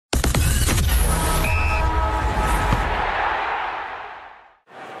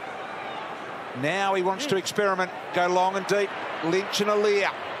Now he wants to experiment, go long and deep. Lynch and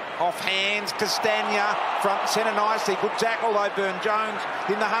Aaliyah. Off hands, Castagna, front and centre nicely. Good tackle though, Burne-Jones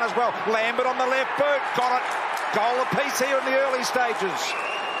in the hunt as well. Lambert on the left boot, got it. Goal apiece here in the early stages.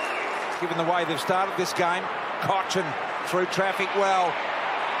 Given the way they've started this game, Cochin through traffic well.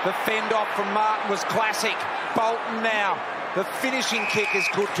 The fend-off from Martin was classic. Bolton now. The finishing kick is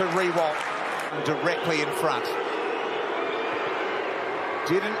good to Rewalt. Directly in front.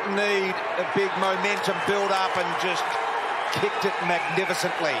 Didn't need a big momentum build-up and just kicked it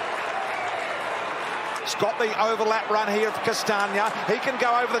magnificently. He's got the overlap run here of Castagna. He can go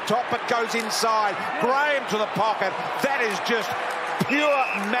over the top, but goes inside. Graham to the pocket. That is just pure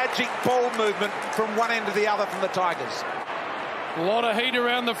magic ball movement from one end to the other from the Tigers. A lot of heat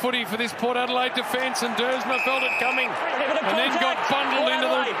around the footy for this Port Adelaide defence, and Dersma felt it coming and then got bundled into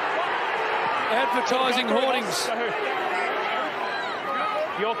the advertising hoardings.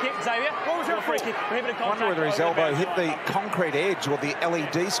 Your kick, Xavier. Your free kick. I wonder whether his elbow hit the concrete edge or the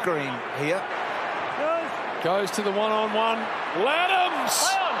LED screen here. Goes to the one-on-one. Laddams!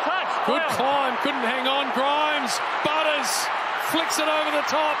 Good climb, couldn't hang on. Grimes, Butters, flicks it over the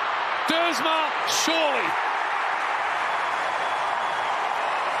top. Dersma, surely.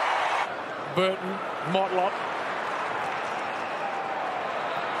 Burton, Motlop.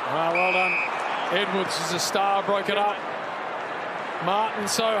 Well done. Edwards is a star, broke it up. Martin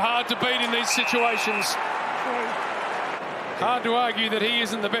so hard to beat in these situations. Hard to argue that he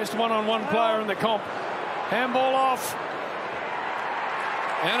isn't the best one-on-one player in the comp. Handball off.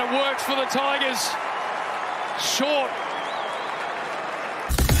 And it works for the Tigers. Short.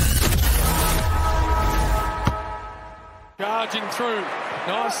 Charging through.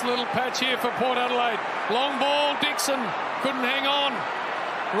 Nice little patch here for Port Adelaide. Long ball, Dixon couldn't hang on.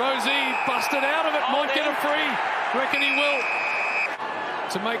 Rosie busted out of it, might get a free. Reckon he will.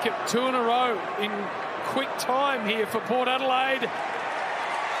 To make it 2 in a row in quick time here for Port Adelaide.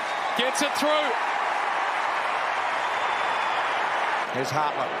 Gets it through. Here's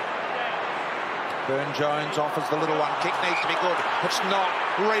Hartlett. Burne-Jones offers the little one. Kick needs to be good. It's not.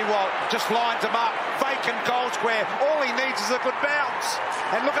 Rewalt just lines him up. Vacant goal square. All he needs is a good bounce.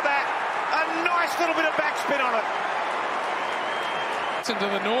 And look at that. A nice little bit of backspin on it. Listen to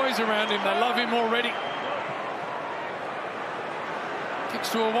the noise around him. They love him already.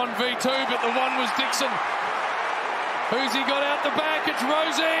 Kicks to a 1v2, but the one was Dixon. Who's he got out the back? It's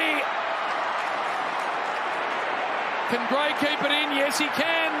Rosie. Can Gray keep it in? Yes, he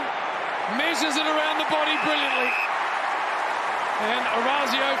can. Measures it around the body brilliantly. And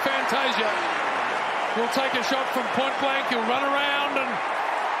Orazio Fantasia will take a shot from point blank. He'll run around and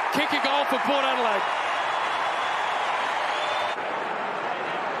kick a goal for Port Adelaide.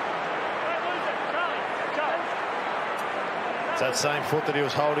 It's that same foot that he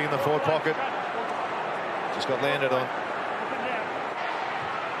was holding in the forward pocket. Just got landed on.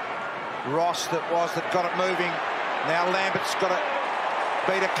 Ross that got it moving. Now Lambert's got to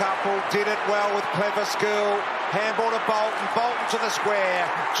beat a couple. Did it well with clever skill. Handball to Bolton. Bolton to the square.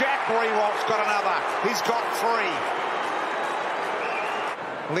 Jack Rewalt's got another. He's got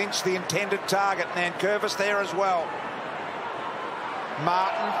 3. Lynch the intended target. Nankervis there as well.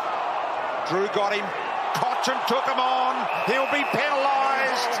 Martin. Drew got him. Cochin took him on. He'll be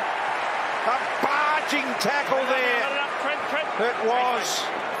penalised. A barging tackle there. It was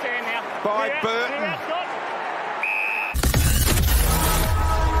by Burton.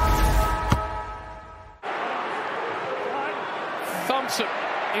 Thumps it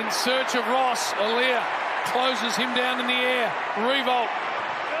in search of Ross. Aaliyah closes him down in the air. Rewalt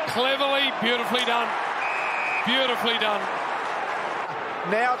cleverly, beautifully done. Beautifully done.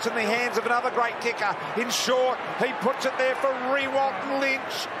 Now it's in the hands of another great kicker. In short, he puts it there for Rewalt and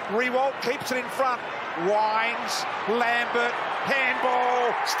Lynch. Rewalt keeps it in front. Wines, Lambert, handball,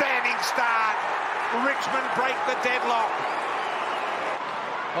 standing start. Richmond break the deadlock.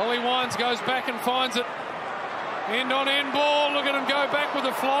 Ollie Wines goes back and finds it. End on end ball. Look at him go back with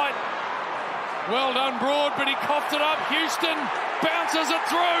a flight. Well done, Broad, but he coughed it up. Houston bounces it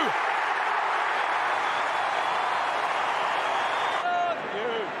through.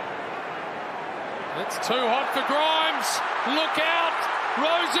 It's too hot for Grimes. Look out.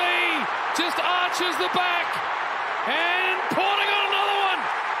 Rosie just arches the back. And Porting on another one.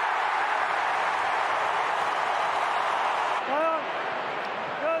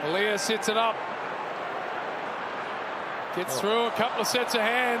 Aaliyah sits it up. Gets through a couple of sets of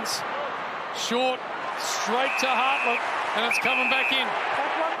hands. Short, straight to Hartlett. And it's coming back in.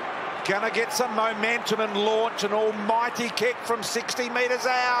 Gonna get some momentum and launch an almighty kick from 60 metres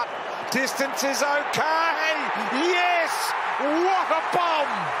out. Distance is okay. Yes! What a bomb!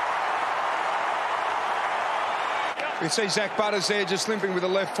 You see Zach Butters there just limping with the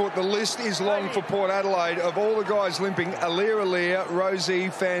left foot. The list is long for Port Adelaide. Of all the guys limping, Alir, Rosie,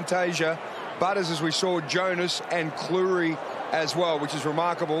 Fantasia, Butters, as we saw, Jonas and Cleary as well, which is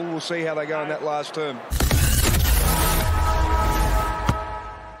remarkable. We'll see how they go in that last term.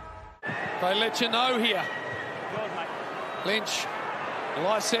 They let you know here. Lynch.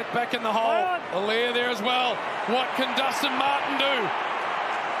 Lysette back in the hole. Alir there as well. What can Dustin Martin do?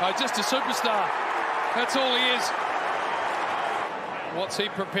 Oh, just a superstar. That's all he is. What's he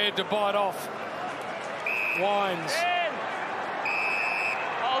prepared to bite off? Wines.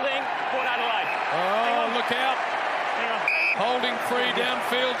 Holding, Port Adelaide. Oh, look out. Holding free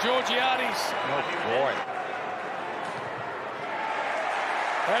downfield, Georgiades. Oh, boy.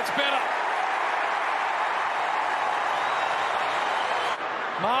 That's better.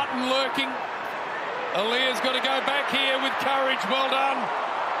 Martin lurking. Alir's got to go back here with courage. Well done.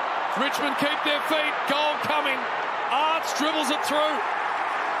 Richmond keep their feet. Goal coming. Arts dribbles it through.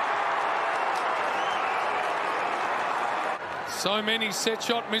 So many set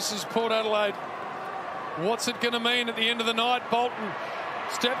shot misses, Port Adelaide. What's it going to mean at the end of the night? Bolton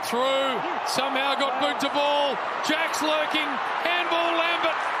stepped through. Somehow got boot to ball. Jack's lurking. Handball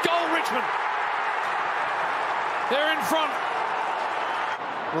Lambert. Goal Richmond. They're in front.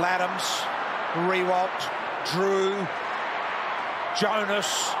 Laddams, Rewalt, Drew,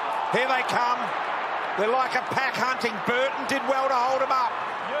 Jonas. Here they come. They're like a pack hunting. Burton did well to hold him up.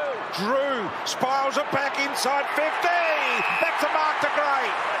 Drew spirals it back inside 50. That's a mark to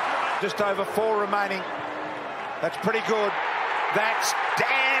Gray. Just over 4 remaining. That's pretty good. That's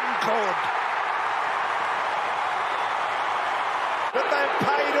damn good. But they've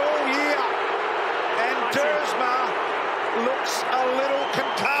paid all year. And Dersma looks a little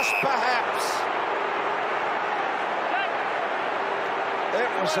concussed, perhaps.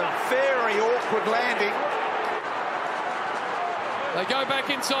 It was a very awkward landing. They go back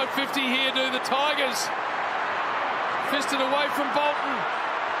inside 50 here, do the Tigers. Fisted away from Bolton.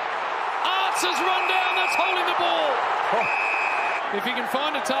 Arts has run down, that's holding the ball. Oh. If he can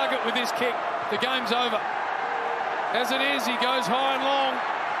find a target with this kick, the game's over. As it is, he goes high and long.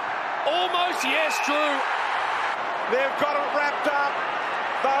 Almost, yes, Drew. They've got it wrapped up.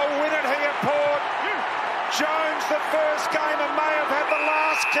 They'll win it here, Port. Jones, the first game, and may have had the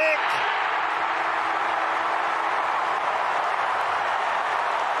last kick.